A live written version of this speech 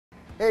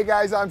Hey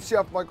guys, I'm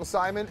Chef Michael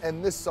Symon,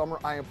 and this summer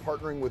I am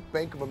partnering with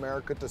Bank of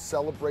America to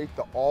celebrate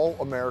the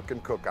All-American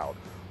Cookout.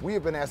 We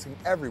have been asking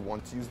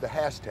everyone to use the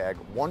hashtag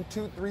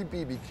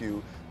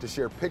 123BBQ to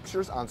share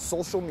pictures on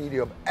social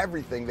media of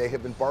everything they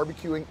have been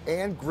barbecuing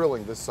and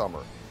grilling this summer.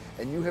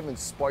 And you have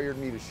inspired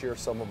me to share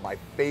some of my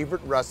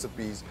favorite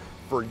recipes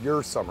for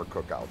your summer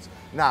cookouts.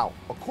 Now,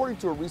 according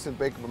to a recent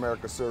Bank of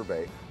America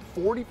survey,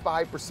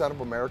 45%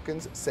 of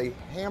Americans say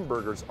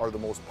hamburgers are the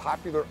most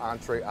popular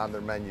entree on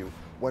their menu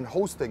when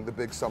hosting the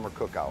big summer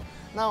cookout.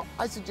 Now,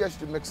 I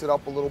suggest you mix it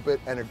up a little bit,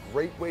 and a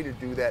great way to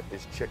do that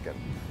is chicken.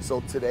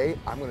 So today,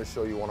 I'm gonna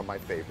show you one of my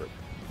favorite,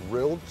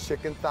 grilled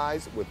chicken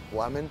thighs with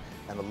lemon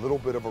and a little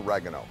bit of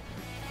oregano.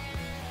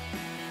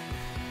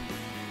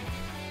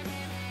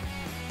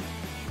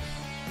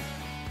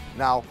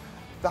 Now,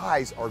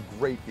 thighs are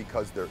great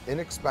because they're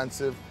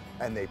inexpensive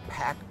and they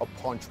pack a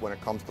punch when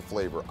it comes to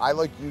flavor. I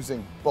like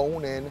using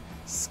bone-in,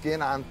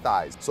 skin-on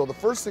thighs. So the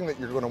first thing that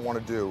you're gonna wanna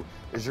do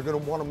is you're gonna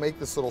wanna make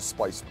this little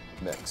spice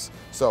mix.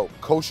 So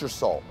kosher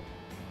salt,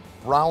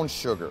 brown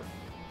sugar,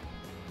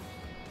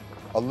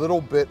 a little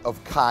bit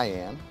of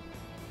cayenne,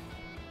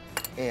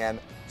 and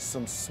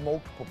some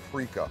smoked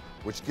paprika,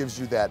 which gives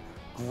you that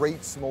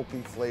great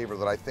smoky flavor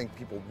that I think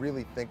people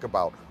really think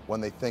about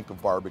when they think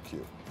of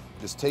barbecue.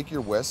 Just take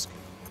your whisk,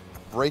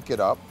 break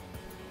it up,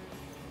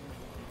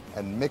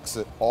 and mix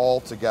it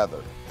all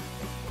together.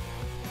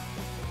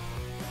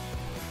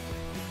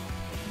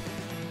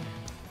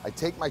 I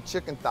take my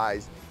chicken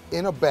thighs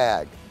in a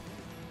bag.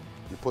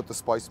 You put the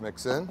spice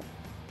mix in,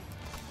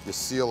 you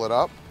seal it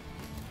up,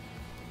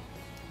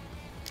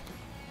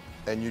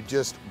 and you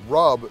just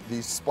rub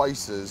these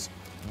spices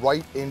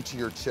right into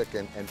your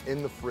chicken, and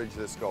in the fridge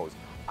this goes.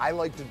 I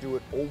like to do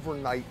it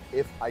overnight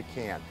if I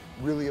can.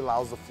 Really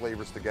allows the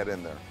flavors to get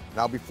in there.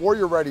 Now before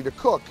you're ready to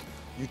cook,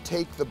 you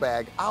take the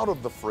bag out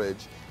of the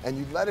fridge and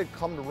you let it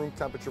come to room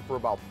temperature for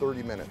about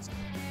 30 minutes.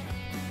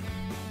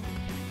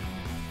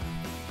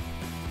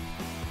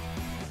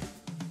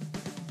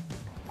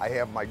 I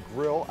have my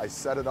grill, I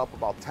set it up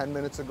about 10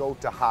 minutes ago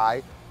to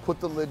high, put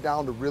the lid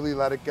down to really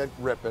let it get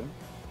ripping.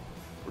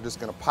 We're just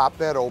gonna pop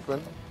that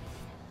open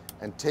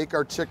and take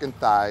our chicken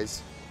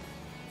thighs,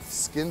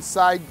 skin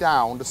side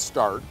down to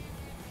start,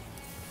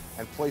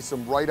 and place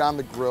them right on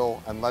the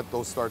grill and let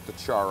those start to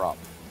char up.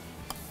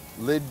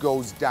 Lid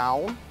goes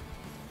down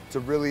to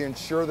really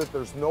ensure that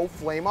there's no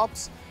flame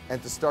ups and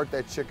to start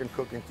that chicken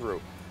cooking through.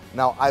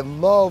 Now, I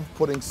love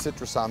putting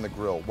citrus on the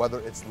grill,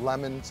 whether it's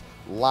lemons,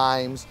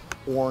 limes,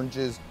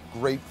 oranges,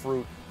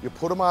 grapefruit. You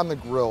put them on the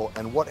grill,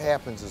 and what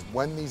happens is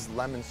when these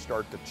lemons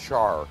start to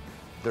char,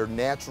 their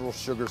natural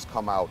sugars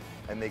come out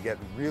and they get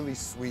really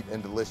sweet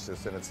and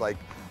delicious, and it's like,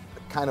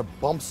 it kind of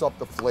bumps up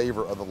the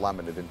flavor of the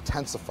lemon. It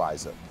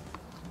intensifies it.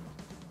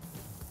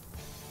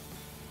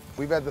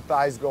 We've had the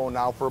thighs going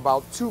now for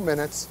about 2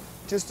 minutes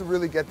just to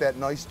really get that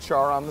nice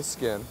char on the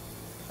skin.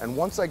 And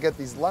once I get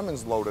these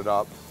lemons loaded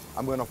up,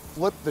 I'm gonna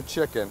flip the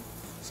chicken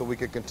so we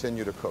can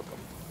continue to cook them.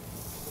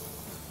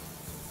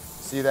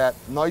 See that?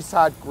 Nice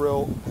hot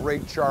grill,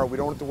 great char. We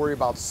don't have to worry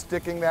about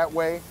sticking that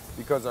way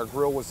because our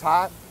grill was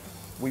hot.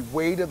 We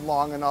waited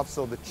long enough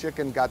so the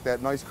chicken got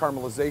that nice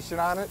caramelization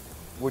on it,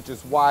 which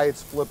is why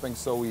it's flipping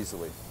so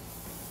easily.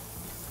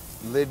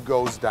 Lid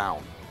goes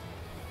down.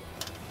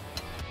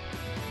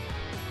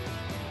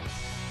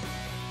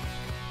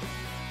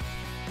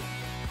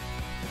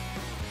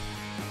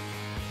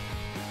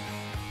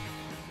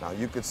 Now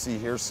you can see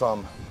here's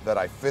some that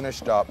I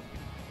finished up.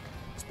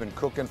 It's been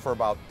cooking for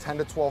about 10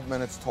 to 12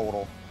 minutes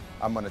total.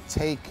 I'm gonna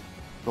take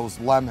those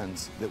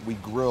lemons that we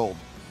grilled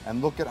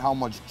and look at how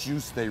much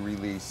juice they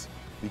release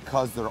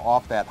because they're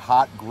off that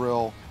hot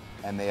grill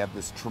and they have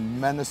this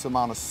tremendous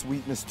amount of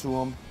sweetness to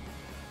them.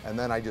 And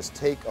then I just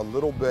take a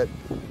little bit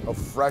of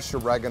fresh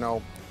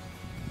oregano.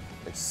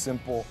 It's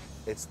simple,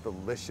 it's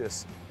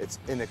delicious, it's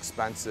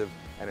inexpensive,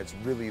 and it's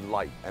really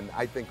light. And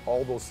I think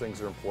all those things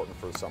are important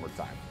for the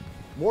summertime.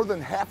 More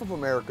than half of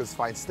Americans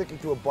find sticking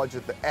to a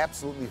budget the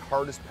absolutely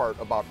hardest part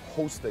about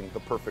hosting the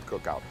perfect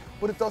cookout.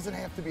 But it doesn't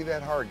have to be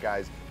that hard,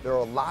 guys. There are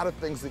a lot of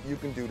things that you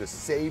can do to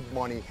save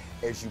money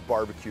as you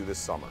barbecue this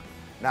summer.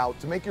 Now,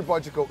 to make your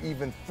budget go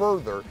even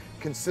further,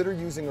 consider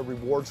using a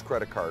rewards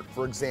credit card.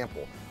 For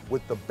example,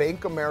 with the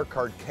Bank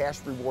Americard Cash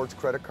Rewards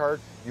credit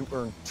card, you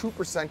earn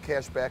 2%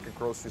 cash back at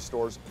grocery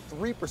stores,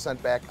 3%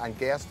 back on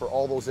gas for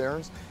all those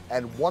errands,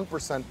 and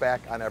 1%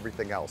 back on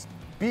everything else.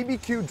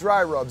 BBQ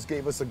Dry Rubs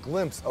gave us a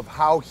glimpse of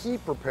how he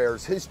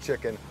prepares his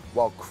chicken,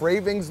 while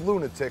Cravings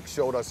Lunatic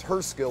showed us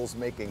her skills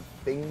making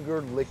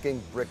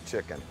finger-licking brick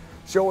chicken.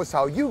 Show us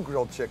how you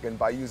grill chicken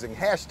by using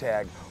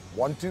hashtag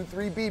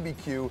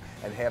 123BBQ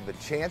and have the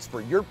chance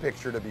for your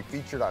picture to be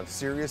featured on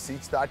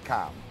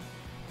SeriousEats.com.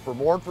 For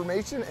more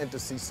information and to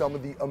see some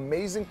of the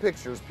amazing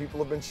pictures people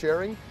have been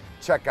sharing,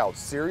 check out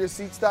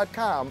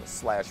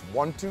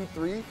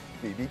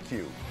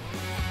SeriousEats.com/123BBQ.